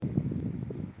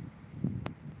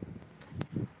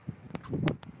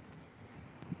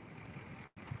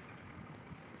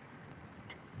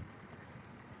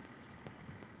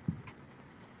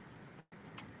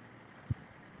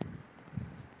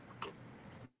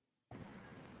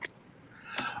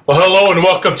Well, hello and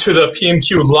welcome to the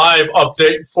PMQ Live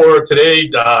update for today,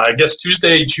 I guess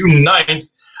Tuesday, June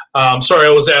 9th. Sorry I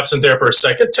was absent there for a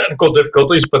second. Technical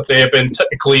difficulties, but they have been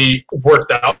technically worked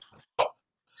out.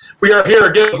 We are here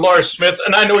again with Lars Smith,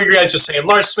 and I know you guys are saying,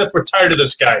 Lars Smith, we're tired of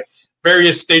this guy.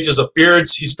 Various stages of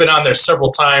beards. He's been on there several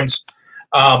times,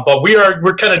 but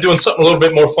we're kind of doing something a little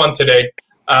bit more fun today.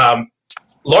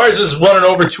 Lars is running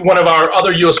over to one of our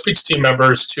other US Pizza team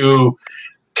members to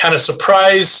kind of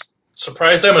surprise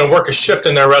them and work a shift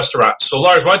in their restaurant. So,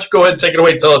 Lars, why don't you go ahead and take it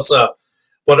away and tell us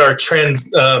what our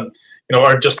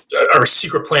our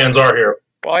secret plans are here.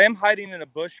 Well, I am hiding in a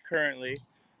bush currently.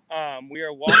 We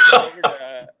are walking over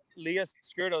to Leah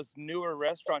Skirto's newer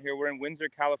restaurant here. We're in Windsor,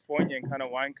 California, in kind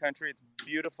of wine country. It's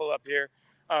beautiful up here.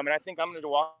 And I think I'm going to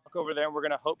walk over there, and we're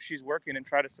going to hope she's working and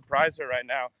try to surprise her right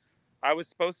now. I was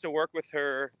supposed to work with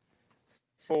her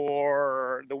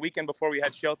for the weekend before we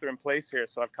had shelter in place here,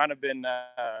 so I've kind of been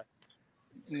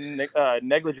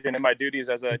negligent in my duties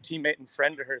as a teammate and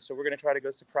friend to her. So we're going to try to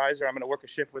go surprise her. I'm going to work a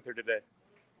shift with her today.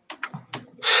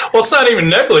 Well, it's not even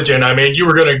negligent. I mean, you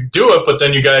were going to do it, but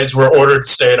then you guys were ordered to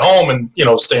stay at home and,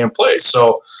 stay in place.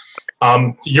 So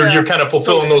you're kind of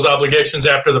fulfilling those obligations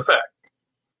after the fact.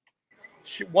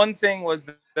 One thing was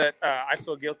that I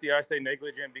feel guilty. I say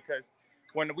negligent because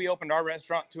when we opened our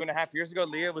restaurant 2.5 years ago,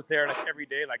 Leah was there every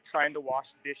day, trying to wash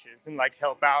dishes and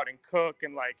help out and cook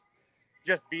and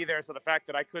just be there. So the fact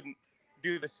that I couldn't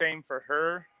do the same for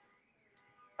her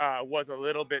was a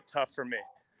little bit tough for me.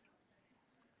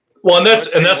 Well, and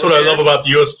that's what I love about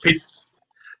the US Pizza.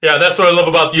 Yeah, that's what I love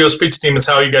about the US Pizza team is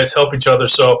how you guys help each other.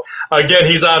 So again,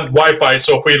 he's on Wi-Fi.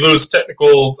 So if we lose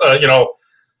technical,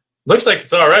 looks like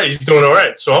it's all right. He's doing all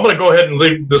right. So I'm going to go ahead and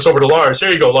leave this over to Lars.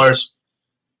 Here you go, Lars.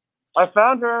 I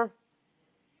found her,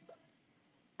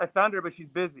 but she's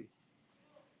busy.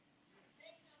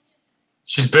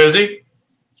 She's busy?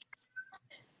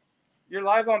 You're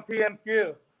live on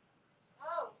PMQ.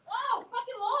 Oh,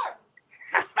 fucking Lars.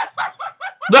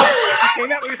 She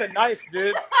came at me with a knife,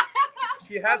 dude.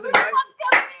 She has a knife.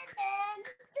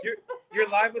 You're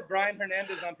live with Brian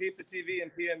Hernandez on Pizza TV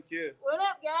and PMQ. What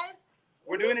up, guys?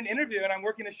 We're doing an interview and I'm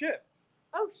working a shift.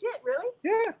 Oh, shit, really?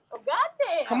 Yeah. Oh,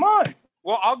 goddamn. Come on.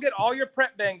 Well, I'll get all your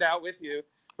prep banged out with you,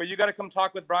 but you got to come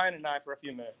talk with Brian and I for a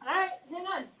few minutes. All right, hang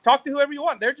on. Talk to whoever you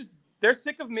want. They're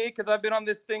sick of me because I've been on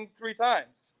this thing 3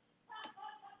 times.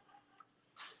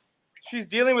 She's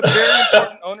dealing with very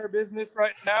important owner business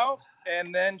right now,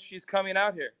 and then she's coming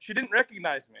out here. She didn't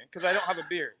recognize me because I don't have a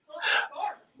beard.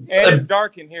 And it's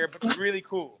dark in here, but it's really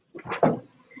cool.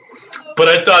 But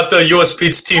I thought the US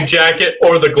Pizza team jacket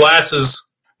or the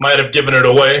glasses might have given it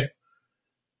away.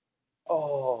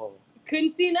 Oh. Couldn't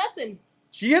see nothing.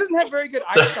 She doesn't have very good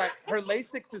eyesight. Her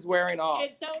LASIK is wearing off.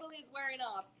 It totally is wearing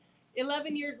off.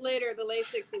 11 years later, the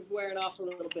LASIK is wearing off a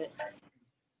little bit.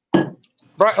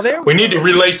 We need to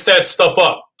relace that stuff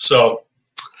up. So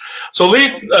Leah,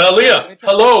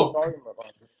 hello.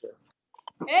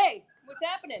 Hey, what's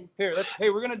happening? Here,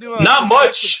 we're gonna do a not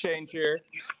much change here.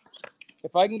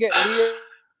 If I can get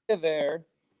Leah there,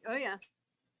 oh yeah,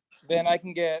 then I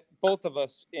can get both of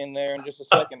us in there in just a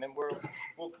second. And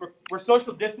we're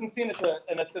social distancing.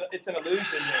 It's an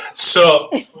illusion here. So,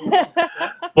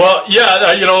 well,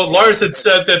 yeah, Lars had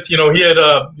said that, he had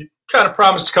kind of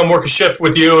promised to come work a shift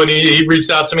with you, and he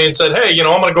reached out to me and said, hey, I'm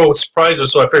going to go with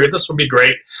surprises. So I figured this would be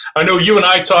great. I know you and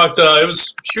I talked,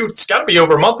 it's got to be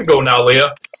over a month ago now,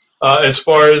 Leah, as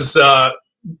far as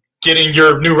getting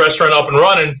your new restaurant up and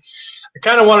running. I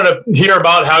kind of wanted to hear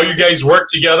about how you guys work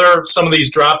together, some of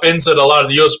these drop-ins that a lot of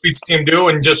the US Pizza team do,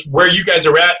 and just where you guys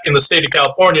are at in the state of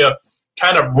California,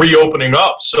 kind of reopening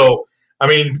up. So, I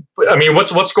mean,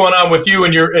 what's going on with you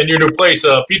and your new place,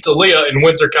 Pizza Leah in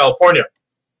Windsor, California?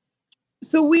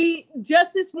 So we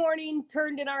just this morning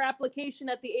turned in our application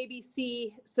at the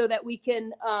ABC so that we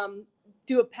can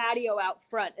do a patio out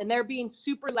front, and they're being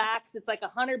super lax. It's like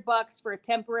 $100 for a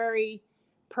temporary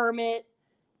permit.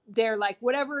 They're like,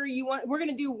 whatever you want. We're going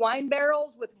to do wine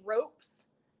barrels with ropes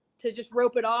to just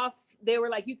rope it off. They were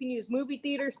like, you can use movie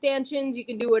theater stanchions. You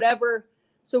can do whatever.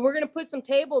 So we're going to put some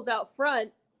tables out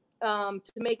front to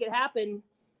make it happen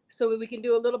so that we can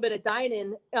do a little bit of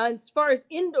dine-in. As far as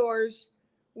indoors,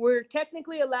 we're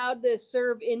technically allowed to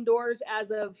serve indoors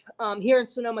as of here in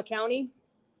Sonoma County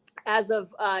as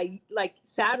of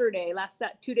Saturday,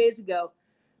 2 days ago.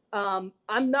 I'm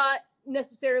not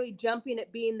necessarily jumping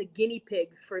at being the guinea pig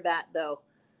for that, though.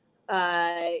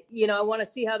 I want to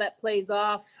see how that plays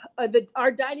off.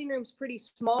 Our dining room's pretty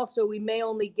small, so we may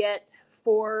only get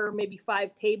 4, maybe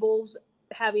 5 tables,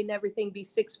 having everything be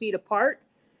 6 feet apart.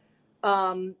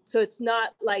 So it's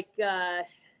not like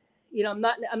I'm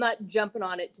not jumping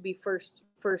on it to be first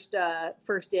first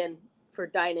in for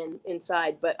dine-in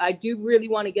inside. But I do really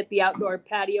want to get the outdoor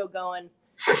patio going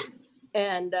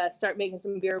and start making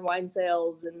some beer and wine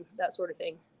sales and that sort of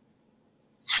thing.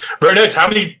 Very nice. How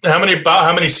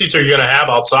many seats are you going to have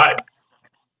outside?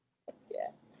 Yeah,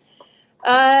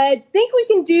 I think we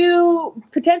can do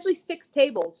potentially 6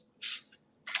 tables.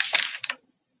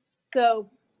 So,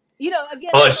 again.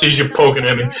 Well, I see you poking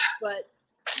at me. But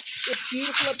it's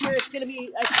beautiful up here. It's going to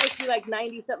be, I supposed to be like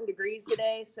 90-something degrees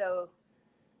today. So,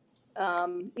 we're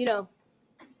going to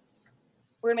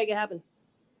make it happen.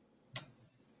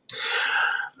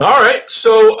 All right.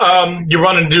 So you're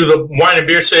running to do the wine and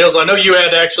beer sales. I know you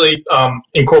had actually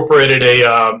incorporated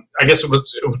I guess it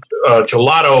was a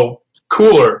gelato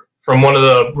cooler from one of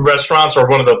the restaurants or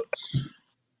one of the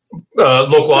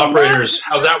local operators.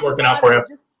 How's that working out for you?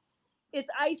 It's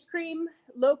ice cream,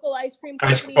 local ice cream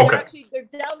company. Okay. They're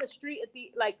down the street at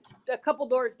a couple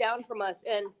doors down from us,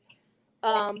 and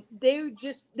they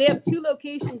have 2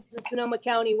 locations in Sonoma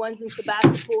County. One's in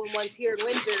Sebastopol and one's here in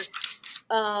Windsor.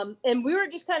 And we were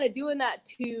just kind of doing that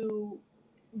to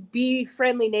be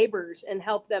friendly neighbors and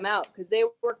help them out because they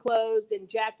were closed. And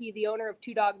Jackie, the owner of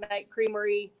Two Dog Night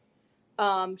Creamery,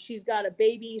 she's got a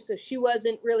baby, so she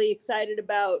wasn't really excited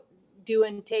about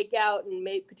doing takeout and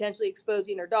potentially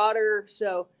exposing her daughter.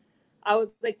 So I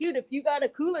was like, dude, if you got a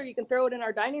cooler, you can throw it in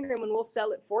our dining room and we'll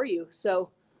sell it for you.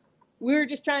 So we were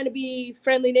just trying to be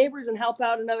friendly neighbors and help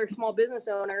out another small business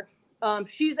owner.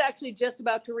 She's actually just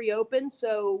about to reopen,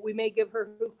 so we may give her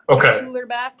cooler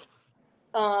back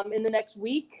in the next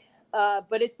week.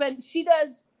 But she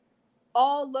does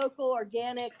all local,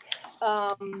 organic,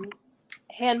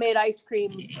 handmade ice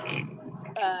cream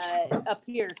up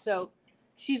here. So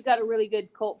she's got a really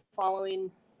good cult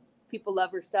following. People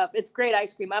love her stuff. It's great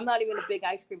ice cream. I'm not even a big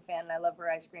ice cream fan, and I love her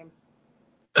ice cream.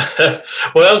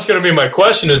 Well, that was going to be my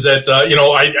question is that,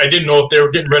 I didn't know if they were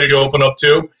getting ready to open up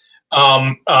too.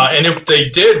 And if they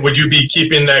did, would you be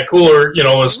keeping that cooler,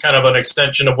 as kind of an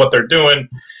extension of what they're doing?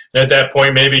 And at that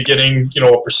point, maybe getting,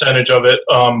 a percentage of it.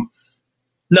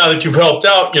 Now that you've helped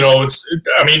out,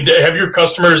 have your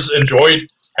customers enjoyed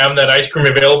having that ice cream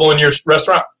available in your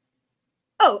restaurant?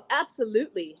 Oh,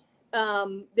 absolutely.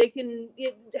 They can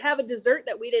have a dessert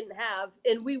that we didn't have.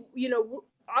 And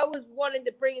I was wanting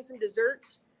to bring in some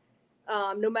desserts,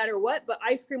 no matter what, but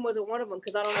ice cream wasn't one of them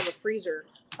because I don't have a freezer.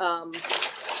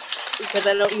 Because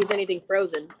I don't use anything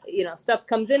frozen. Stuff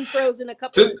comes in frozen. A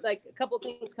couple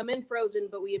things come in frozen,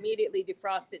 but we immediately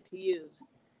defrost it to use.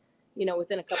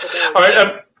 Within a couple days. All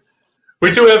right,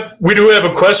 we do have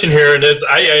a question here, and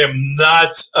I am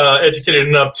not educated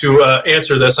enough to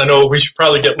answer this. I know we should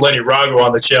probably get Lenny Rago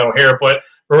on the channel here, but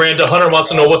Miranda Hunter wants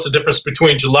to know what's the difference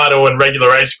between gelato and regular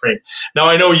ice cream. Now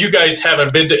I know you guys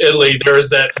haven't been to Italy. There is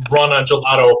that run on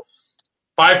gelato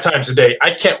 5 times a day.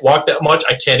 I can't walk that much.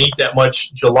 I can't eat that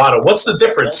much gelato. What's the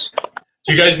difference?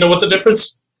 Do you guys know what the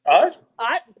difference? Us?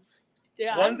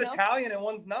 One's Italian and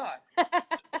one's not.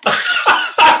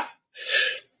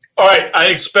 All right. I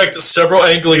expect several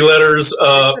angry letters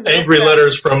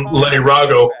from Lenny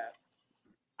Rago.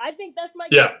 I think that's my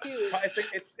guess too.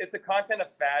 It's a content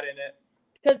of fat in it.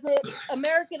 Because the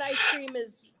American ice cream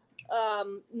is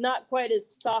not quite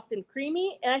as soft and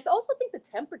creamy, and I also think the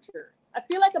temperature. I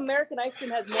feel like American ice cream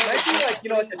has more. I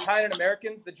feel like Italian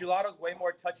Americans, the gelato's way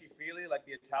more touchy-feely, like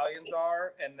the Italians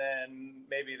are, and then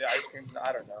maybe the ice cream's.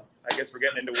 I don't know. I guess we're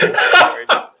getting into weird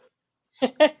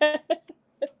territory.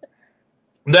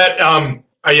 That I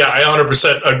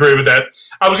 100% agree with that.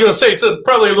 I was going to say it's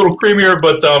probably a little creamier,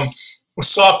 but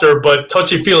softer, but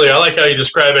touchy-feely. I like how you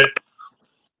describe it.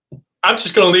 I'm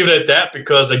just going to leave it at that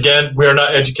because, again, we are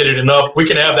not educated enough. We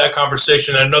can have that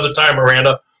conversation at another time,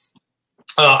 Miranda.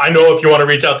 I know if you want to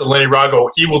reach out to Lenny Rago,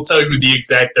 he will tell you the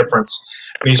exact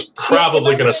difference. And he's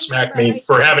probably going to smack me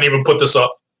for having even put this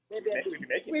up. We'd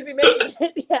be making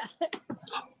it, yeah.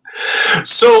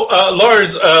 So,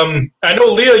 Lars, I know,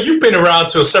 Leah, you've been around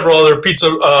to several other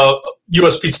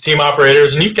U.S. pizza team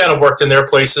operators, and you've kind of worked in their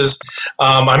places.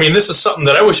 This is something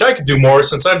that I wish I could do more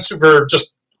since I'm super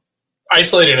just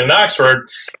isolated in Oxford.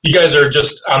 You guys are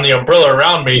just on the umbrella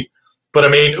around me. But,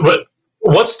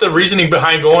 what's the reasoning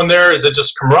behind going there? Is it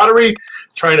just camaraderie,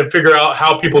 trying to figure out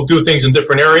how people do things in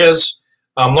different areas?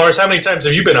 Lars, how many times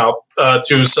have you been out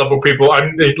to several people?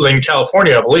 I'm in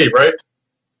California, I believe, right?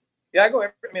 Yeah, I go.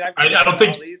 I don't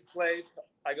think Lee's place.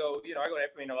 I go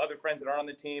to other friends that are on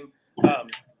the team.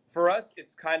 For us,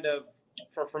 it's kind of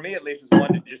for me at least is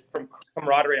one just from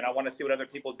camaraderie, and I want to see what other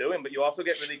people are doing. But you also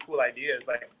get really cool ideas.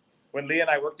 Like when Leah and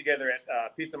I worked together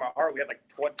at Pizza My Heart, we had like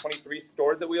 23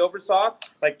 stores that we oversaw.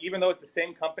 Like, even though it's the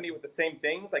same company with the same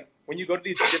things, like when you go to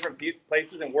these different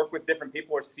places and work with different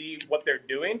people or see what they're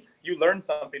doing, you learn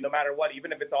something no matter what,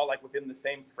 even if it's all like within the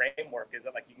same framework. Is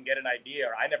that like you can get an idea,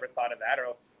 or I never thought of that,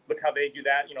 or look how they do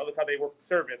that, look how they work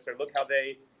service, or look how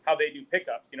they do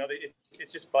pickups.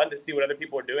 It's just fun to see what other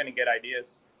people are doing and get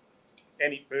ideas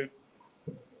and eat food.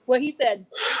 What he said.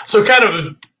 So kind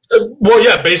of, well,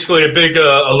 yeah, basically a big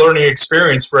a learning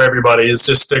experience for everybody is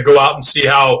just to go out and see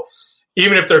how,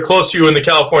 even if they're close to you in the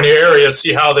California area,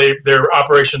 see how their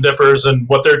operation differs and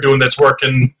what they're doing that's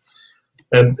working,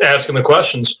 and asking the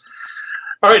questions.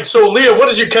 All right, so Leah, what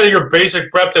is your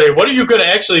basic prep today? What are you going to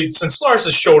actually, since Lars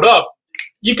has showed up,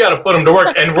 you got to put him to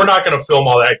work, and we're not going to film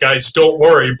all that, guys. Don't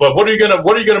worry. But what are you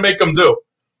gonna make him do?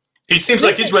 He seems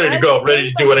like he's ready to go, ready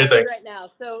to do anything right now.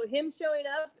 So him showing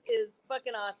up is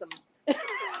fucking awesome.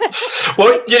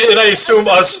 Well, yeah, and I assume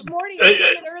us. This morning, I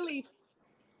came in early,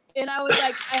 and I was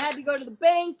like, I had to go to the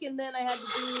bank, and then I had to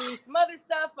do some other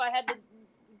stuff. I had to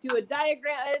do a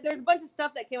diagram. There's a bunch of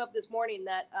stuff that came up this morning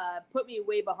that put me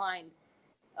way behind.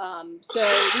 So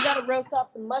we got to roast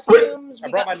off some mushrooms. I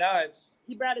brought my knives.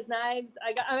 He brought his knives.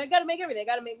 I got to make everything. I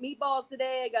got to make meatballs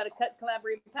today. I got to cut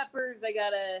calabrese peppers. I got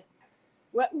to.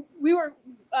 We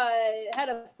had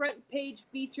a front page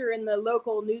feature in the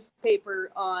local newspaper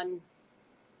on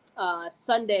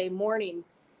Sunday morning.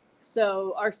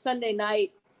 So our Sunday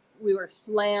night, we were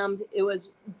slammed. It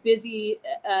was busier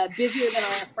than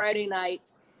our Friday night.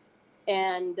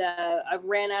 And I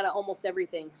ran out of almost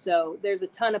everything. So there's a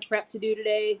ton of prep to do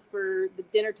today for the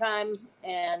dinner time.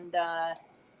 And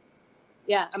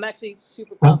yeah, I'm actually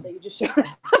super pumped that you just showed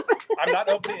up. I'm not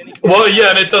opening any. Well, yeah,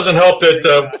 and it doesn't help that.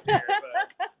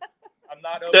 I'm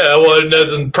not opening. Yeah, well, it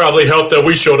doesn't probably help that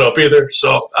we showed up either.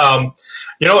 So, and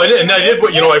I did,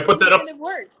 I put that up. It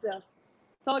worked, so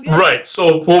it's all good. Right.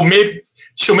 So,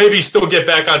 she'll maybe still get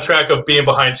back on track of being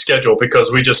behind schedule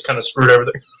because we just kind of screwed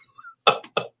everything.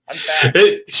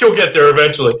 She'll get there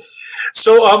eventually.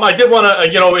 So I did want to,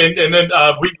 and then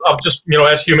I'll just,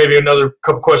 ask you maybe another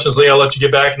couple questions, Leah. I'll let you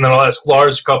get back, and then I'll ask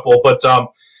Lars a couple. But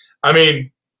I mean,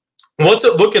 what's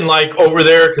it looking like over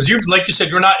there? Because like you said,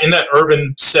 you're not in that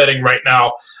urban setting right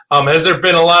now. Has there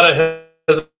been a lot of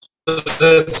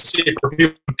hesitancy for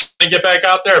people to get back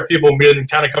out there? Are people been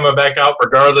kind of coming back out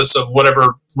regardless of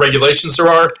whatever regulations there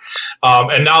are?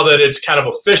 And now that it's kind of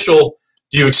official,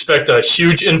 do you expect a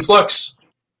huge influx?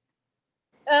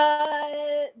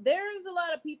 There's a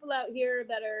lot of people out here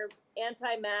that are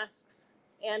anti-masks,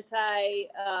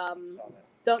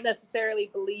 don't necessarily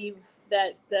believe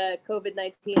that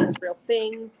COVID-19 is a real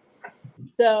thing.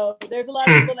 So there's a lot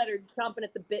of people that are chomping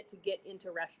at the bit to get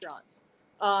into restaurants.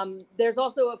 There's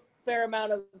also a fair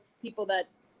amount of people that,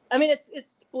 it's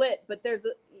split, but there's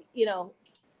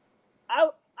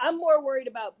I'm more worried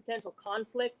about potential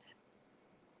conflict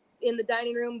in the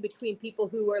dining room between people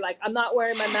who are like, I'm not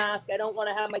wearing my mask, I don't want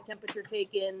to have my temperature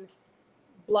taken,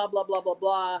 blah, blah, blah, blah,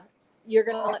 blah. You're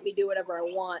going to let me do whatever I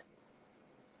want.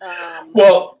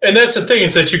 Well, and that's the thing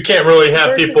is that you can't really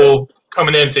have people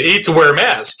coming in to eat to wear a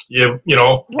mask.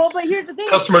 Well, but here's the thing.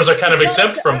 Customers are kind of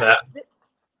exempt from that.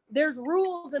 There's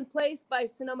rules in place by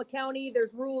Sonoma County.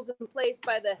 There's rules in place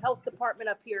by the health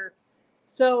department up here.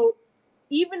 So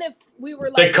even if we were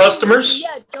like, the customers,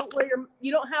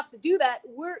 you don't have to do that.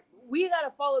 We got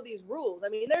to follow these rules.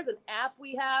 There's an app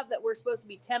we have that we're supposed to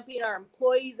be temping our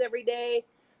employees every day.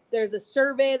 There's a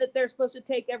survey that they're supposed to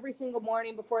take every single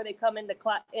morning before they come into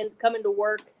come into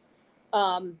work.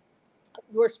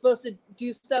 We're supposed to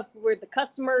do stuff with the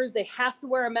customers. They have to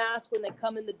wear a mask when they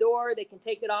come in the door. They can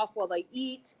take it off while they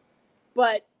eat.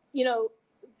 But,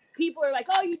 people are like,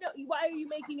 oh, why are you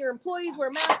making your employees wear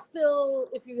masks still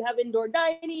if you have indoor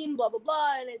dining, blah, blah,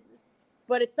 blah.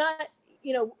 But it's not,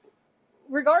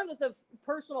 regardless of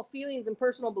personal feelings and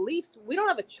personal beliefs, we don't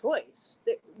have a choice.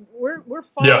 We're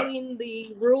following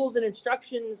the rules and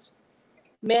instructions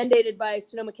mandated by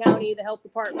Sonoma County, the health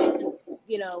department,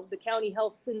 the county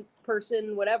health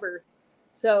person, whatever.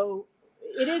 So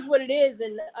it is what it is.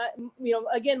 And,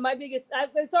 again,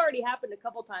 it's already happened a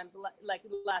couple times, like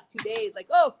in the last 2 days, like,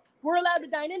 oh, we're allowed to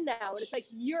dine in now. And it's like,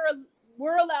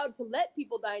 we're allowed to let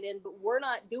people dine in, but we're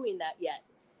not doing that yet.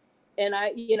 And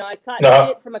I caught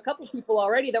shit from a couple people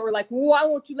already that were like, why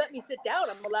won't you let me sit down?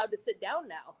 I'm allowed to sit down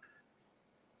now.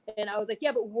 And I was like,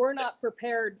 yeah, but we're not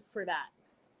prepared for that.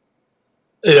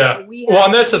 Yeah.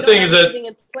 And that's the thing is that everything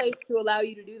in place to allow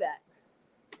you to do that.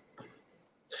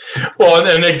 Well,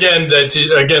 and again,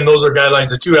 those are guidelines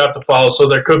that you have to follow. So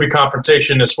there could be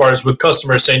confrontation as far as with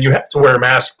customers saying you have to wear a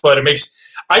mask. But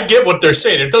I get what they're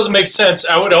saying. It doesn't make sense.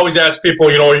 I would always ask people,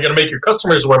 are you going to make your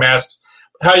customers wear masks?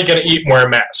 how are you going to eat and wear a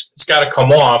mask? It's got to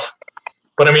come off.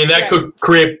 But I mean, that could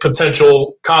create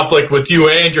potential conflict with you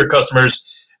and your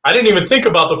customers. I didn't even think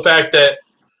about the fact that,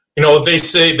 you know, they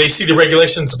say they see the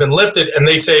regulations have been lifted and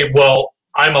they say, well,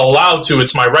 I'm allowed to.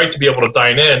 It's my right to be able to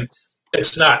dine in.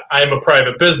 It's not. I am a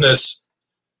private business.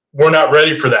 We're not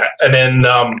ready for that. And then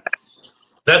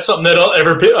that's something that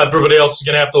everybody else is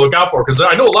going to have to look out for, because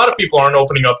I know a lot of people aren't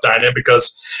opening up dine-in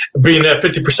because being at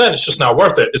 50%, it's just not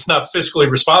worth it. It's not fiscally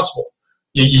responsible.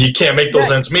 You can't make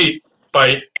those ends meet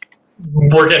by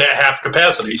working at half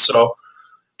capacity. So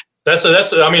that's something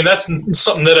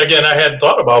that, again, I hadn't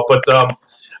thought about. But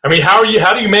I mean, how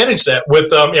do you manage that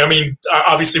with I mean,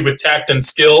 obviously with tact and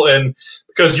skill, and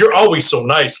because you're always so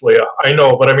nice, Leah, I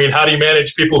know, but I mean, how do you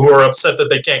manage people who are upset that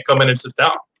they can't come in and sit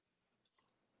down?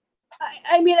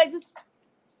 I mean, I just,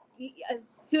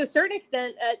 to a certain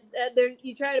extent,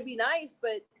 you try to be nice,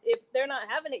 but if they're not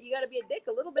having it, you got to be a dick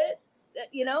a little bit,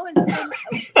 you know? And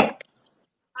so,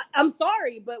 I'm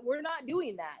sorry, but we're not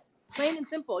doing that. Plain and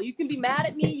simple. You can be mad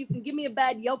at me. You can give me a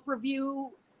bad Yelp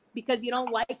review because you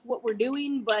don't like what we're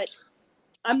doing, but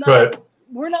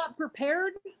we're not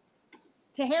prepared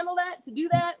to handle that, to do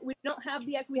that. We don't have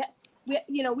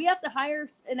we have to hire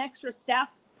an extra staff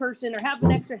person or have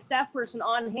an extra staff person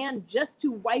on hand just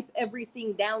to wipe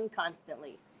everything down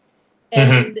constantly.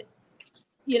 And,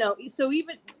 you know, so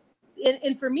even,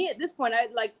 and for me at this point,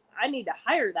 I need to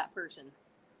hire that person,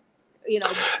 you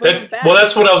know. Well,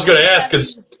 that's what I was going to ask,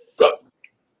 because,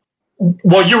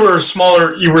 well, you were a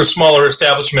smaller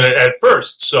establishment at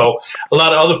first. So a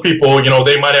lot of other people, you know,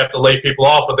 they might have to lay people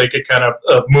off, but they could kind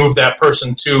of move that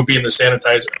person to being the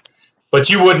sanitizer. But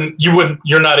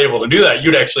you're not able to do that.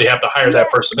 You'd actually have to hire that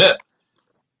person in.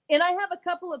 And I have a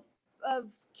couple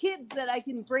of kids that I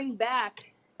can bring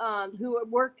back who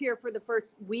worked here for the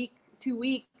first week, 2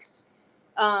 weeks,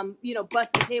 you know,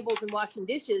 busting tables and washing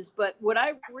dishes. But what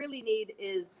I really need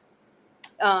is,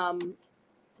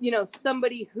 you know,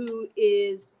 somebody who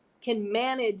can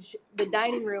manage the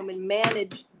dining room and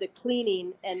manage the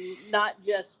cleaning, and not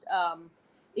just,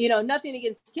 you know, nothing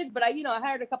against kids, but I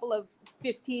hired a couple of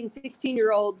 15,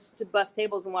 16-year-olds to bust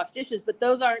tables and wash dishes, but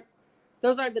those aren't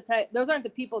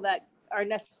the people that are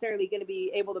necessarily going to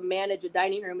be able to manage a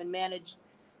dining room and manage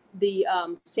the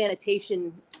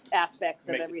sanitation aspects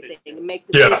of everything and make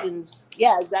decisions.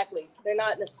 Yeah, exactly. They're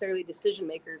not necessarily decision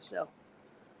makers. So,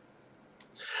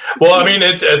 well, I mean,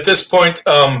 at this point,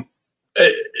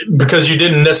 because you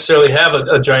didn't necessarily have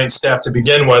a giant staff to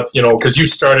begin with, you know, because you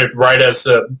started right as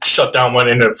the shutdown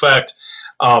went into effect.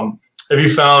 Have you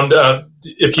found,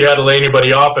 if you had to lay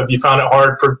anybody off, have you found it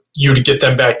hard for you to get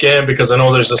them back in? Because I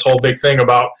know there's this whole big thing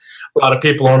about a lot of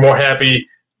people are more happy.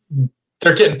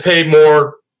 They're getting paid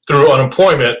more through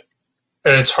unemployment,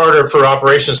 and it's harder for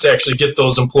operations to actually get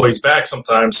those employees back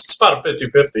sometimes. It's about a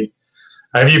 50-50.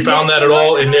 Have you found that at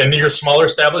all in your smaller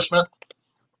establishment?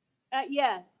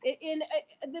 Yeah. In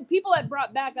the people I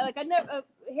brought back, a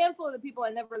handful of the people I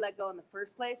never let go in the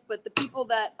first place, but the people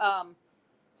that,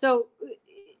 so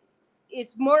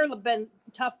it's more been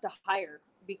tough to hire,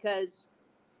 because,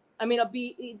 I mean,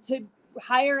 to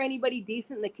hire anybody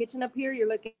decent in the kitchen up here, you're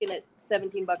looking at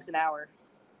 $17 an hour,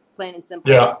 plain and simple.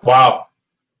 Yeah. Wow.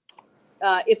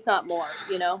 If not more,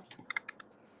 you know?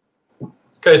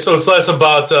 Okay, so it's less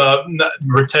about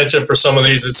retention for some of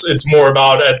these. It's more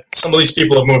about some of these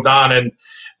people have moved on, and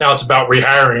now it's about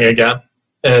rehiring again.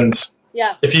 And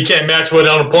if you can't match what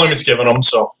unemployment's giving them,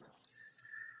 so.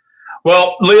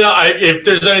 Well, Leah, if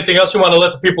there's anything else you want to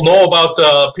let the people know about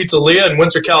Pizza Leah in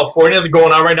Windsor, California, that's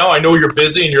going on right now. I know you're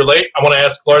busy and you're late. I want to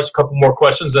ask Lars a couple more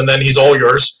questions, and then he's all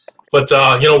yours. But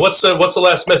you know, what's the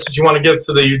last message you want to give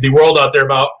to the world out there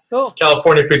about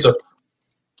California pizza?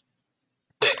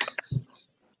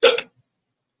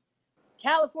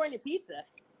 California pizza.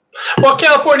 Well,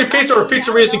 California pizza or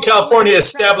pizzerias in California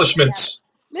establishments.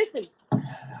 Listen,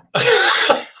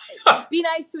 be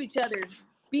nice to each other.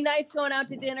 Be nice going out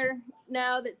to dinner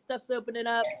now that stuff's opening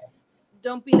up.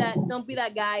 Don't be that guy. Never be the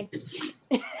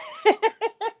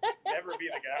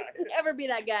guy. Never be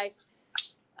that guy.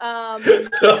 Or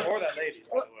that lady,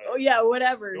 by the way. Oh yeah,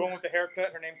 whatever. The one with the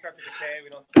haircut, her name starts with a K. We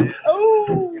don't say it.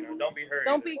 Oh. You know, don't be her.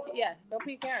 Don't be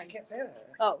Karen. I can't say that.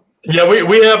 Oh. Yeah,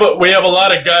 we have a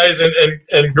lot of guys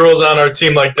and girls on our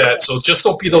team like that. So just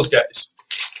don't be those guys.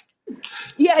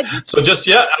 Yeah. So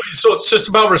it's just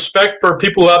about respect for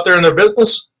people out there in their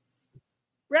business.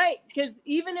 Right, because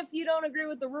even if you don't agree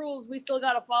with the rules, we still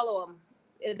got to follow them.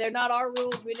 If they're not our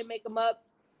rules, we didn't make them up.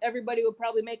 Everybody would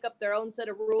probably make up their own set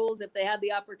of rules if they had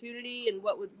the opportunity and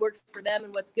what works for them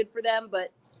and what's good for them.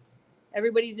 But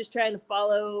everybody's just trying to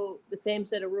follow the same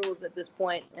set of rules at this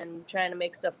point and trying to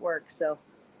make stuff work. So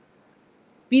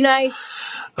Be nice.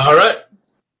 All right.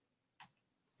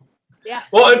 Yeah.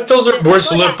 Well, those are words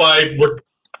to live by.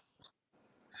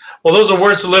 Well, those are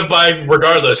words to live by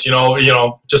regardless,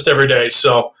 just every day.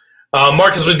 So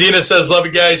Marcus Medina says, love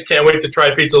you guys. Can't wait to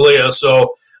try Pizza Leah.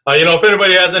 So, if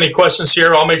anybody has any questions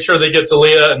here, I'll make sure they get to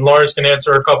Leah, and Lars can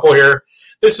answer a couple here.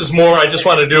 This is more I just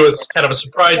want to do is kind of a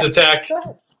surprise attack,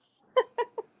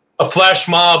 a flash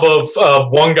mob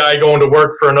of one guy going to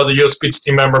work for another U.S. Pizza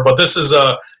team member. But this is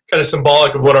kind of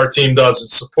symbolic of what our team does. It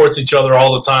supports each other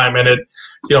all the time, and it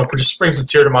just brings a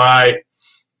tear to my eye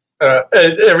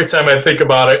every time I think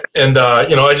about it. And,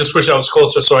 I just wish I was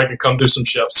closer so I could come do some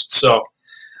shifts. So,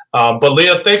 but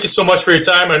Leah, thank you so much for your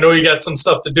time. I know you got some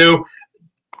stuff to do.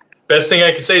 Best thing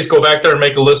I can say is go back there and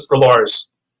make a list for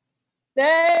Lars.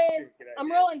 Hey,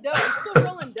 I'm rolling dough. I'm still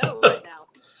rolling dough right now.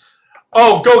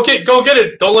 Oh, go get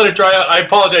it. Don't let it dry out. I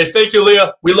apologize. Thank you,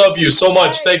 Leah. We love you so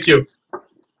much. Thank you.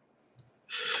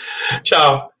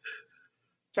 Ciao.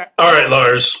 All right,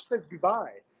 Lars.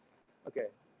 Goodbye. Okay.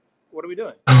 What are we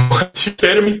doing? What did you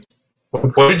say to me?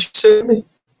 What did you say to me?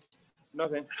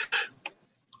 Nothing.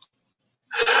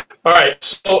 All right.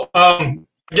 So,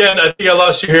 again, I think I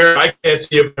lost you here. I can't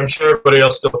see you, but I'm sure everybody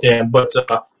else still can. But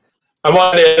I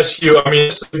wanted to ask you,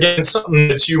 this is, again, something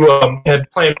that you had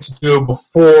planned to do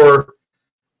before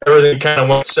everything kind of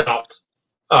went south.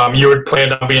 You had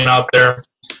planned on being out there.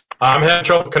 I'm having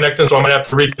trouble connecting, so I'm going to have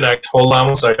to reconnect. Hold on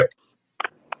one second.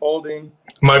 Holding.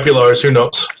 Might be Lars. Who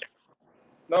knows?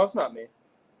 No, it's not me.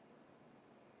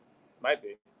 Might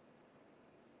be.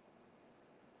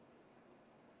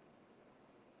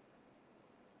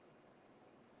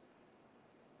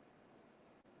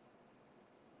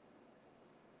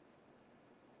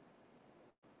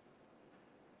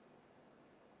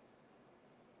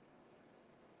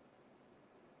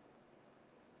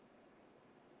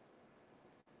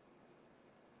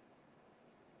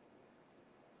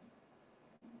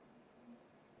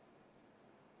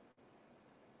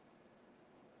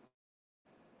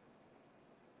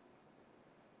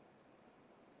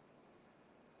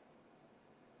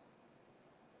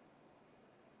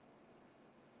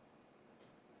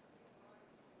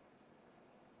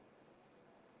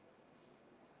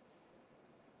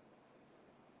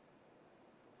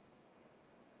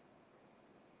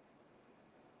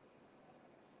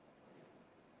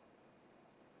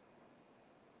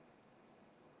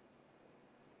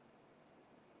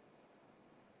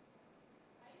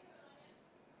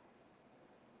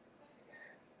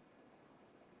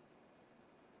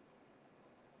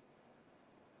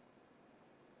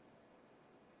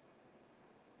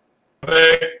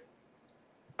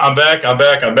 I'm back.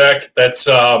 That's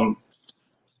I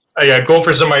got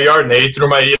gophers in my yard and they ate through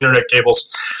my internet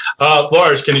cables.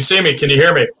 Lars, can you see me? Can you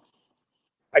hear me?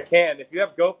 I can. If you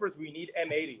have gophers, we need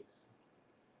M80s.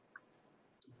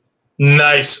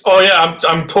 Nice. Oh yeah,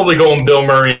 I'm totally going Bill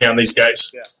Murray on these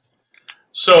guys. Yeah.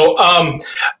 So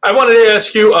I wanted to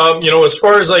ask you, as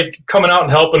far as like coming out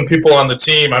and helping people on the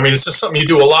team, is this something you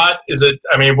do a lot? Is it?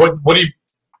 What do you?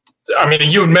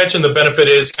 You mentioned the benefit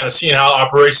is kind of seeing how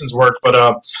operations work, but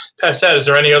past that, is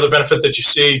there any other benefit that you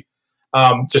see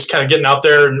just kind of getting out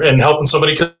there and helping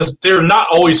somebody? Because they're not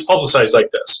always publicized like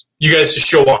this. You guys just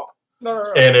show up.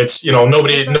 No. And it's,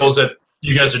 nobody knows that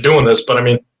you guys are doing this, but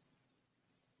And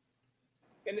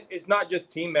it's not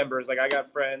just team members. Like I got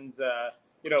friends,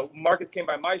 Marcus came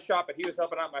by my shop, but he was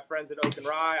helping out my friends at Oak and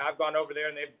Rye. I've gone over there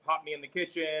and they've popped me in the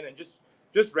kitchen and just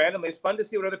randomly. It's fun to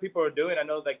see what other people are doing. I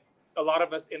know like a lot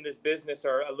of us in this business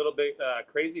are a little bit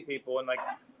crazy people. And like,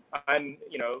 I'm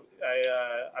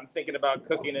thinking about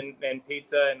cooking and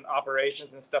pizza and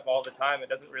operations and stuff all the time. It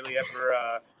doesn't really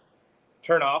ever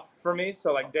turn off for me.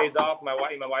 So like days off, my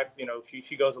wife,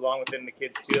 she goes along with it and the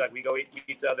kids too. Like we go eat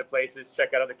pizza other places,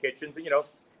 check out other kitchens. And,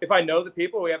 if I know the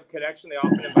people, we have a connection. They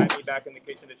often invite me back in the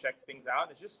kitchen to check things out.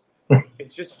 It's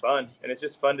just fun. And it's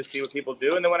just fun to see what people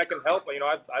do. And then when I can help,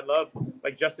 I love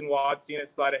like Justin Watts, seeing it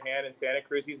slide a hand in Santa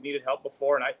Cruz. He's needed help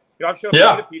before. And I've shown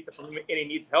him a pizza from him and he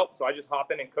needs help. So I just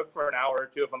hop in and cook for an hour or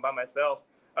two if I'm by myself.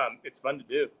 It's fun to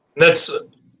do.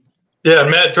 Yeah,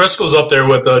 Matt Driscoll's up there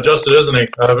with Justin, isn't he?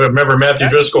 I remember Matthew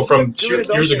Driscoll from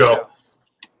years ago.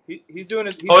 He's doing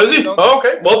his. Is he? Oh,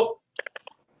 okay. Well,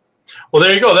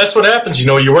 there you go. That's what happens.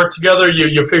 You work together,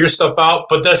 you figure stuff out.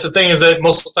 But that's the thing is that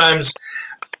most times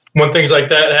when things like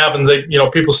that happen,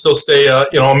 people still stay,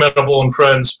 amenable and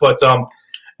friends. But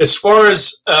as far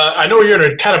as I know, you're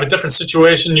in a kind of a different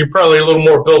situation. You're probably a little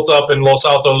more built up in Los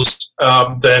Altos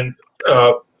than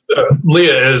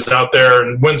Leah is out there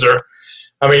in Windsor.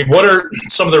 What are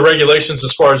some of the regulations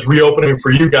as far as reopening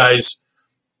for you guys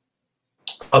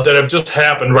that have just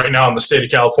happened right now in the state of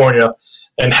California,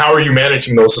 and how are you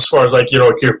managing those as far as like,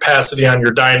 your capacity on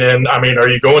your dine-in? I mean, are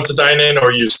you going to dine-in, or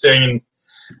are you staying,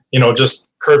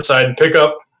 just curbside and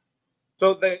pickup?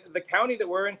 So the county that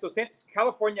we're in, so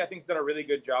California, I think, has done a really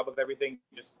good job of everything.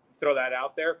 Just throw that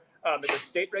out there. There's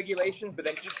state regulations, but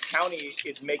then each county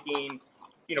is making,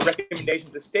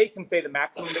 recommendations. The state can say the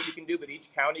maximum that you can do, but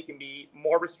each county can be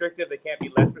more restrictive. They can't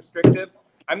be less restrictive.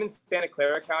 I'm in Santa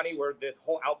Clara County, where the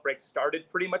whole outbreak started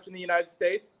pretty much in the United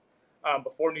States.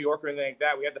 Before New York or anything like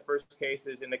that, we had the first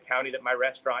cases in the county that my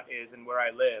restaurant is and where I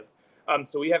live.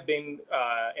 So we have been,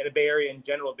 in the Bay Area in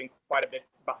general, been quite a bit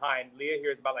behind. Leah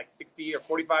here is about like 60 or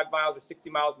 45 miles or 60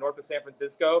 miles north of San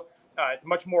Francisco. It's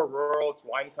much more rural. It's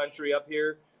wine country up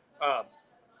here.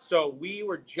 So we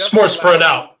were just... It's more spread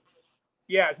out.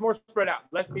 Yeah, it's more spread out.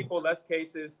 Less people, less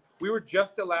cases. We were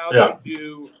just allowed to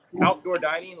do outdoor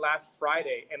dining last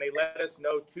Friday, and they let us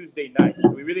know Tuesday night. So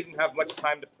we really didn't have much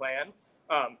time to plan.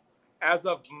 As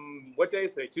of, what day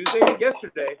is today? Tuesday?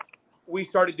 Yesterday, we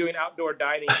started doing outdoor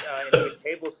dining and doing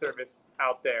table service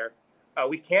out there.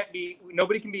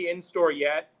 Nobody can be in store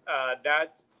yet.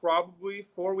 That's probably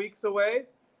 4 weeks away,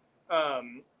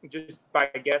 just by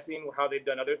guessing how they've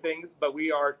done other things. But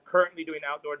we are currently doing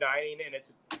outdoor dining, and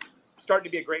it's starting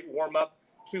to be a great warm up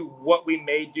to what we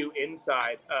may do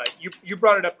inside. You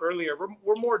brought it up earlier.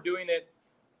 We're more doing it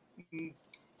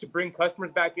to bring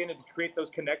customers back in and to create those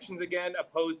connections again,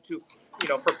 opposed to,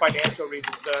 for financial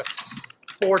reasons. The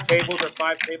 4 tables or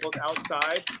 5 tables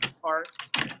outside aren't,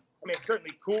 it's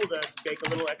certainly cool to make a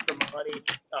little extra money,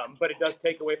 but it does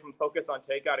take away from focus on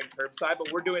takeout and curbside.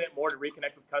 But we're doing it more to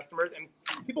reconnect with customers, and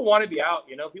people want to be out.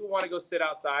 People want to go sit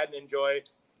outside and enjoy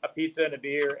a pizza and a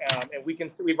beer, and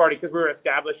we've already, because we were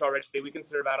established already, we can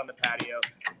serve out on the patio,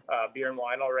 beer and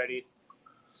wine already.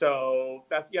 So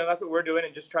that's what we're doing,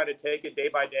 and just try to take it day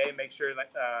by day and make sure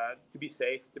that to be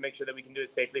safe, to make sure that we can do it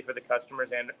safely for the customers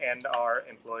and our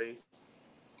employees.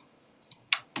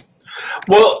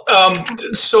 Well,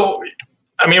 so,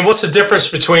 what's the difference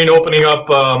between opening up,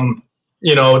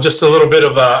 just a little bit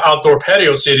of outdoor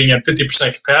patio seating at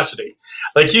 50% capacity?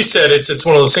 Like you said, it's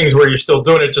one of those things where you're still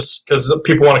doing it just because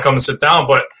people want to come and sit down,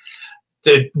 but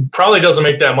it probably doesn't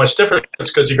make that much difference,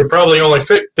 because you could probably only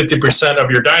fit 50% of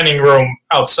your dining room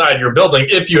outside your building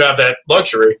if you have that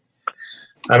luxury.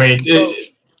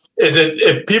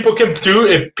 If people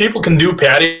can do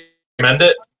patio, recommend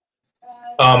it.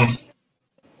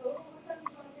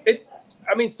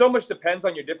 So much depends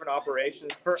on your different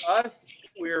operations. For us,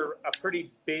 we're a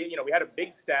pretty big, we had a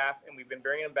big staff, and we've been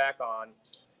bringing them back on.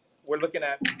 We're looking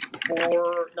at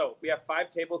we have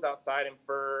 5 tables outside, and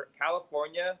for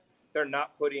California, they're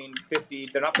not putting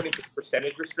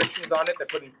percentage restrictions on it. They're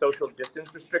putting social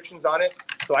distance restrictions on it.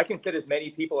 So I can fit as many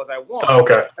people as I want,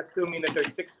 assuming that they're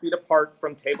 6 feet apart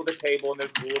from table to table, and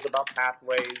there's rules about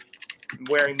pathways,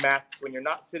 wearing masks when you're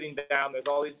not sitting down. There's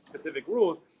all these specific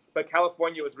rules. But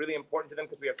California was really important to them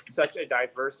because we have such a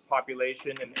diverse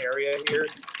population and area here,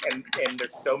 and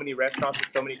there's so many restaurants with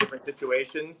so many different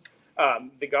situations.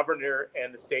 The governor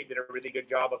and the state did a really good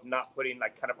job of not putting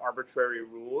like kind of arbitrary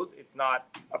rules. It's not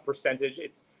a percentage.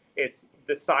 It's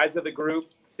the size of the group,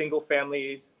 single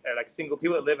families, like single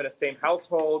people that live in the same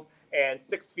household, and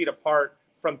 6 feet apart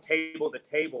from table to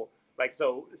table. Like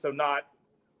so not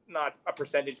a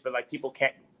percentage, but like people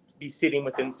can't be sitting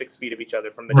within 6 feet of each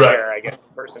other from the chair, I guess,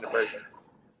 person to person.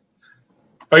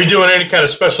 Are you doing any kind of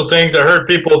special things? I heard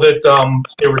people that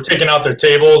they were taking out their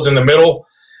tables in the middle,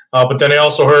 but then I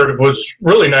also heard what's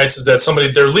really nice is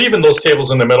that they're leaving those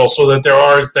tables in the middle so that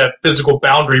there is that physical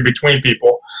boundary between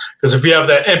people. Because if you have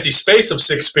that empty space of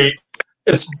 6 feet,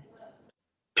 it's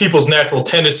people's natural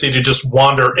tendency to just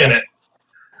wander in it.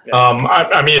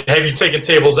 Yeah. Have you taken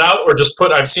tables out, or just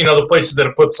I've seen other places that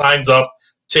have put signs up,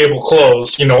 table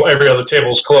closed, every other table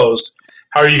is closed.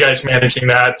 How are you guys managing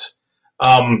that?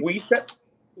 How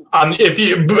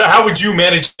would you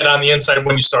manage it on the inside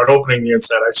when you start opening the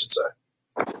inside, I should say?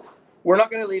 We're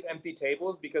not going to leave empty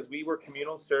tables because we were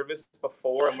communal service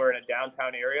before, and we're in a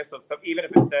downtown area. So even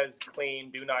if it says clean,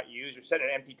 do not use, you're setting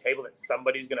an empty table that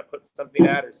somebody's going to put something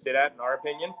at or sit at, in our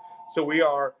opinion. So we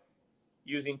are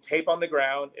using tape on the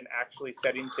ground and actually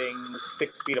setting things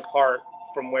 6 feet apart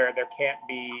from where there can't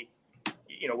be,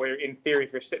 where in theory,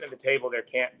 if you're sitting at the table, you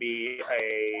can't be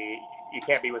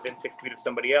within 6 feet of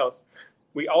somebody else.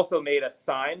 We also made a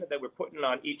sign that we're putting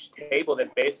on each table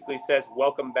that basically says,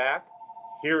 "Welcome back.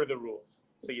 Here are the rules."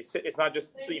 So you sit, it's not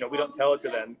just, we don't tell it to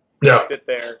them. You sit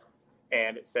there,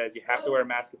 and it says you have to wear a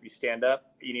mask if you stand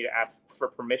up. You need to ask for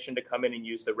permission to come in and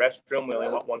use the restroom. We only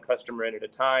want one customer in at a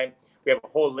time. We have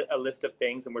a list of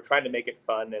things, and we're trying to make it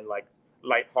fun and like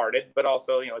lighthearted, but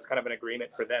also, it's kind of an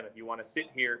agreement for them. If you want to sit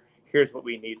here, here's what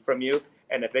we need from you.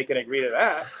 And if they can agree to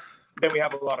that, then we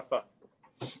have a lot of fun.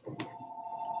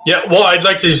 Yeah, well, I'd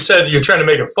like you said you're trying to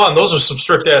make it fun. Those are some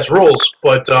strict ass rules,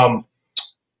 but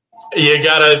you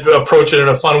got to approach it in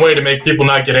a fun way to make people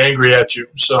not get angry at you.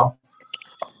 So,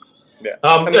 yeah.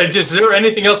 Is there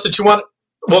anything else that you want?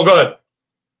 Well, go ahead.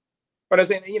 But I was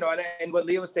saying, and what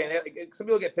Leah was saying, like, some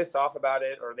people get pissed off about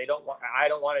it, or I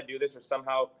don't want to do this, or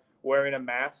somehow wearing a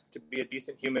mask to be a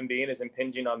decent human being is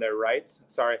impinging on their rights.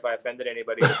 Sorry if I offended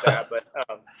anybody with that, but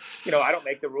I don't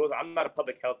make the rules. I'm not a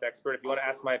public health expert. If you want to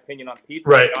ask my opinion on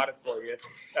pizza, right. I got it for you.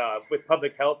 With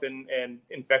public health and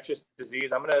infectious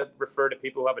disease, I'm going to refer to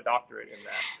people who have a doctorate in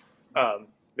that.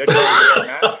 They're going to wear a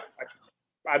mask.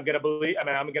 I'm gonna believe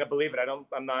it.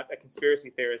 I'm not a conspiracy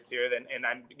theorist here. And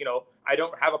I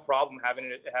don't have a problem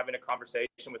having a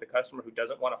conversation with a customer who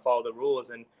doesn't want to follow the rules,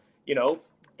 and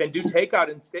then do takeout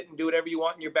and sit and do whatever you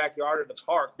want in your backyard or the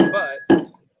park. But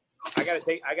I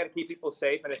gotta keep people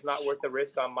safe, and it's not worth the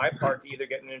risk on my part to either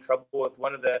get in trouble with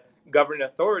one of the governing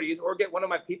authorities or get one of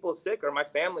my people sick or my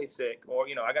family sick, or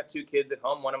I got 2 kids at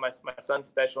home. One of my son's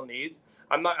special needs.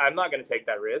 I'm not gonna take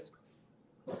that risk.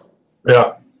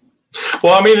 Yeah.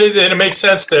 Well, I mean, it makes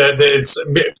sense that it's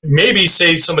maybe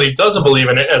say somebody doesn't believe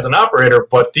in it as an operator,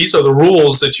 but these are the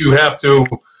rules that you have to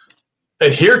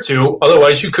adhere to.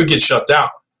 Otherwise, you could get shut down.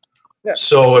 Yeah.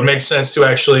 So it makes sense to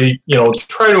actually,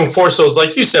 try to enforce those.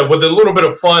 Like you said, with a little bit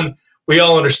of fun, we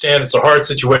all understand it's a hard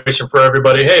situation for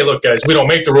everybody. Hey, look, guys, we don't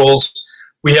make the rules.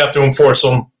 We have to enforce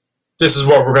them. This is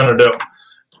what we're going to do.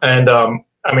 And,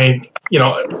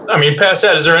 past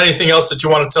that, is there anything else that you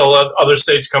want to tell other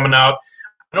states coming out?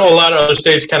 I know a lot of other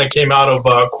states kind of came out of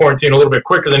quarantine a little bit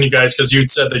quicker than you guys, because you'd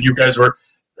said that you guys were,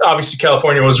 obviously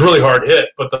California was really hard hit,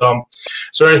 but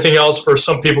is there anything else for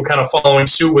some people kind of following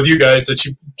suit with you guys that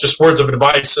you, just words of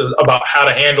advice about how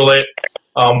to handle it,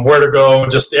 where to go,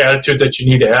 and just the attitude that you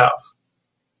need to have?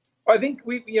 I think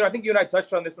you and I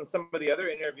touched on this in some of the other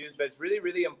interviews, but it's really,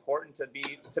 really important to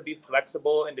be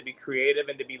flexible and to be creative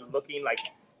and to be looking like,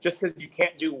 just because you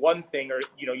can't do one thing, or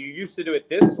you used to do it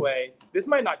this way, this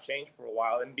might not change for a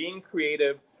while. And being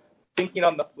creative, thinking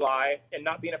on the fly, and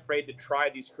not being afraid to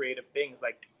try these creative things.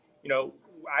 Like,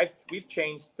 we've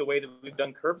changed the way that we've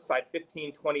done curbside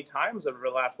 15, 20 times over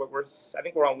the last, I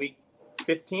think we're on week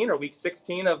 15 or week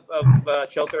 16 of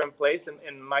shelter in place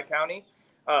in my county.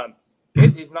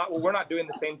 It is not, we're not doing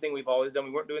the same thing we've always done.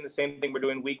 We weren't doing the same thing we're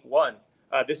doing week 1.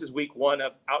 This is week 1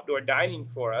 of outdoor dining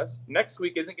for us. Next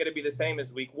week isn't going to be the same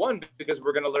as week 1, because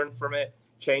we're going to learn from it,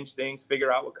 change things,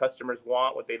 figure out what customers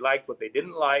want, what they liked, what they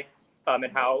didn't like,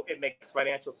 and how it makes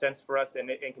financial sense for us, and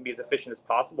it can be as efficient as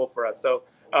possible for us. So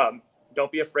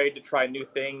don't be afraid to try new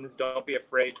things. Don't be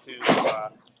afraid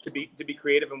to be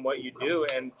creative in what you do,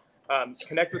 and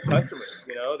connect with customers.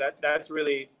 That's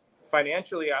really,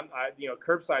 financially,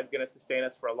 curbside is going to sustain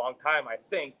us for a long time, I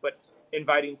think, but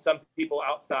inviting some people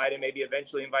outside and maybe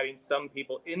eventually inviting some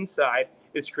people inside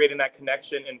is creating that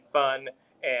connection and fun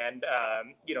and,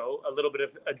 a little bit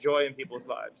of a joy in people's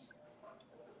lives.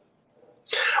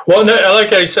 Well,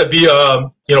 like I said,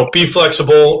 be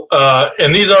flexible.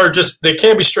 And these are they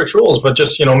can't be strict rules, but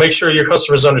just, make sure your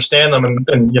customers understand them, and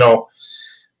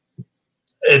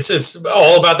it's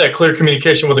all about that clear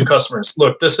communication with the customers.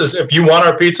 Look, this is, if you want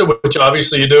our pizza, which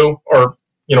obviously you do, or,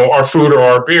 our food or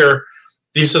our beer,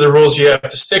 these are the rules you have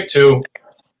to stick to.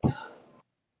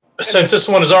 Since this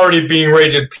one is already being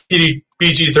rated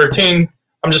PG-13,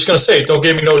 I'm just going to say, don't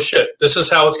give me no shit. This is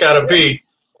how it's got to be.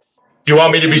 Do you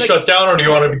want me to be shut down, or do you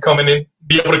want to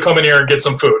be able to come in here and get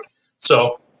some food?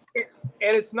 So, and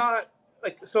it's not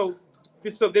like, so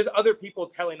there's other people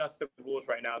telling us the rules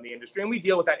right now in the industry, and we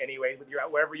deal with that anyway, with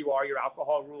wherever you are, your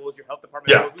alcohol rules, your health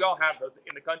department rules. We all have those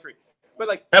in the country. But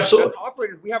like, absolutely, as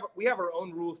operators, we have our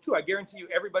own rules too. I guarantee you,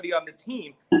 everybody on the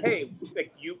team, hey,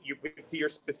 like you to your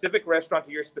specific restaurant,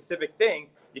 to your specific thing,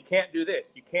 you can't do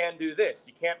this, you can do this,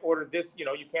 you can't order this, you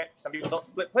can't. Some people don't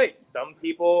split plates. Some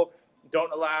people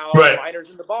don't allow minors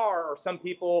in the bar, or some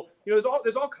people, there's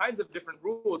all kinds of different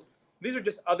rules. These are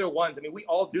just other ones. I mean, we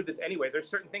all do this anyways. There's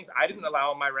certain things I didn't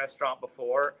allow in my restaurant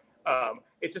before.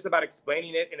 It's just about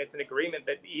explaining it, and it's an agreement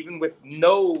that even with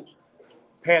no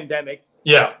pandemic,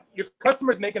 your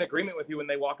customers make an agreement with you when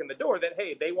they walk in the door that,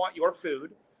 hey, they want your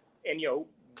food, and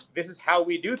this is how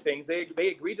we do things. They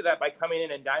agree to that by coming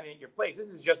in and dining at your place. This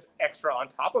is just extra on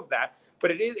top of that,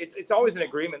 but it's always an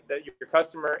agreement that your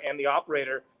customer and the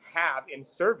operator have in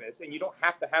service, and you don't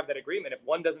have to have that agreement. If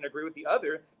one doesn't agree with the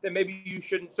other, then maybe you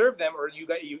shouldn't serve them, or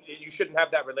you shouldn't have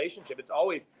that relationship.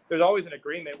 There's always an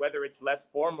agreement, whether it's less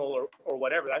formal or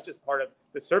whatever. That's just part of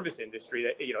the service industry.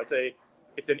 That it's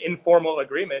it's an informal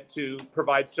agreement to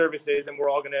provide services, and we're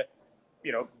all going to,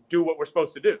 do what we're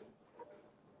supposed to do.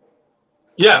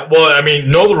 Yeah, well, I mean,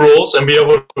 know the rules and be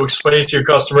able to explain it to your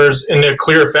customers in a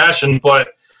clear fashion, but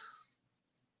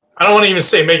I don't want to even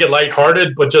say make it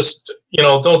lighthearted, but just,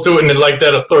 don't do it in like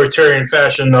that authoritarian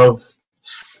fashion of,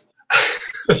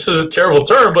 this is a terrible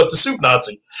term, but the soup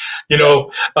Nazi,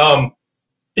 because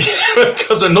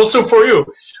there's no soup for you.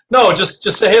 No, just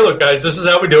say, hey, look, guys, this is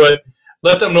how we do it.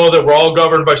 Let them know that we're all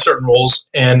governed by certain rules,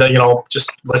 and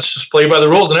let's just play by the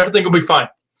rules, and everything will be fine.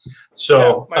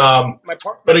 So,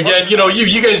 but again,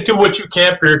 you guys do what you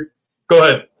can for your. Go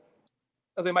ahead.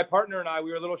 I was like, my partner and I, we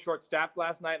were a little short-staffed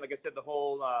last night. Like I said, the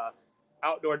whole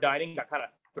outdoor dining got kind of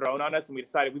thrown on us, and we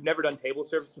decided we've never done table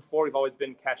service before. We've always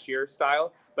been cashier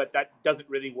style, but that doesn't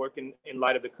really work in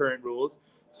light of the current rules.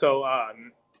 So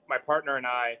my partner and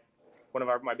I, one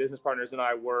of my business partners and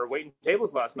I, were waiting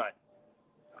tables last night.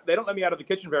 They don't let me out of the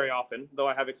kitchen very often, though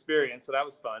I have experience, so that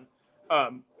was fun.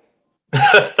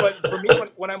 But for me,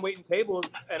 when I'm waiting tables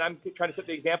and I'm trying to set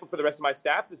the example for the rest of my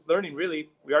staff, this learning really,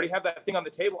 we already have that thing on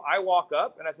the table. I walk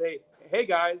up and I say, hey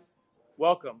guys,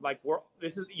 welcome. Like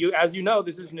this is you, as you know,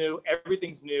 this is new.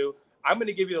 Everything's new. I'm going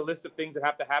to give you the list of things that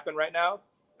have to happen right now.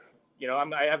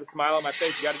 I have a smile on my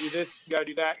face. You got to do this. You got to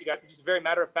do that. You got just very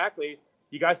matter of factly.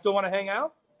 You guys still want to hang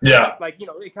out? Yeah. Like,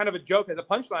 kind of a joke as a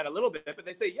punchline a little bit, but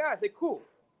they say, yeah. I say, cool.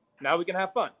 Now we can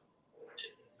have fun.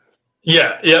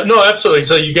 Yeah, no, absolutely.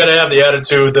 So you got to have the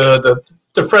attitude,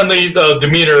 the friendly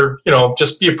demeanor.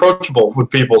 Just be approachable with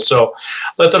people. So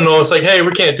let them know it's like, hey,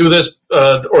 we can't do this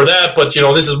or that, but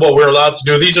this is what we're allowed to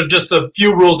do. These are just the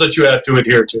few rules that you have to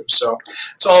adhere to. So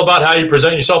it's all about how you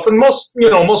present yourself, and most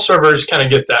servers kind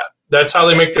of get that. That's how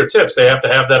they make their tips. They have to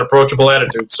have that approachable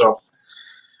attitude. So.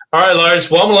 All right, Lars.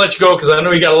 Well, I'm going to let you go because I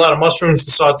know you got a lot of mushrooms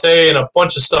to saute and a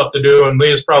bunch of stuff to do. And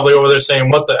Leah's probably over there saying,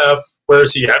 what the F? Where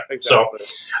is he at? Exactly.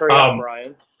 So,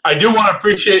 Brian. I do want to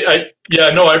appreciate I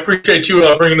appreciate you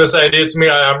bringing this idea to me.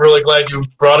 I'm really glad you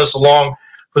brought us along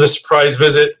for this surprise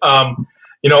visit. I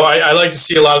like to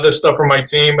see a lot of this stuff from my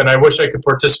team, and I wish I could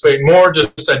participate more.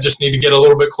 I just need to get a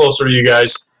little bit closer to you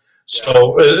guys.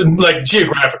 So, like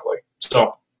geographically.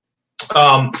 So.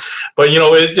 But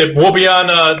it will be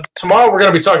on tomorrow. We're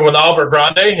going to be talking with Albert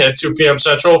Grande at 2 p.m.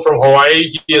 Central from Hawaii.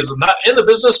 He is not in the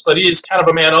business, but he is kind of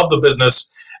a man of the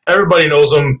business. Everybody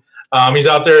knows him. He's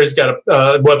out there. He's got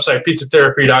a website,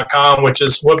 pizzatherapy.com, which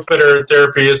is what better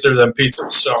therapy is there than pizza.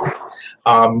 So,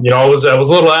 I was a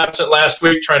little absent last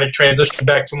week trying to transition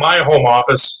back to my home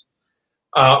office.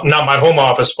 Not my home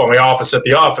office, but my office at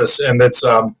the office, and it's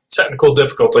technical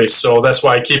difficulties. So that's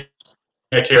why I keep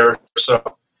back here. So.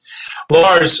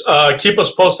 Lars, keep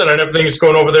us posted on everything that's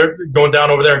going down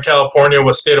over there in California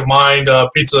with State of Mind,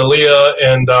 Pizzeria,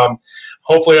 and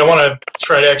hopefully I want to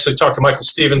try to actually talk to Michael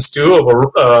Stevens too of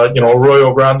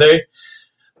Arroyo Grande,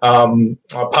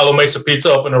 Palo Mesa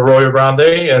Pizza up in Arroyo Grande,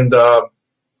 and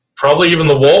probably even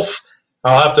the Wolf.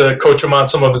 I'll have to coach him on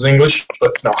some of his English,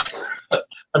 but no,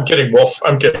 I'm kidding, Wolf.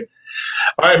 I'm kidding.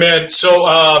 All right, man. So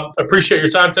appreciate your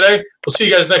time today. We'll see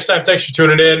you guys next time. Thanks for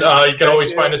tuning in. You can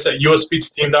always find us at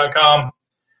uspizzateam.com.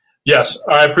 Yes,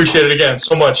 I appreciate it again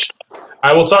so much.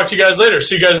 I will talk to you guys later.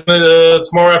 See you guys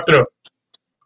tomorrow afternoon.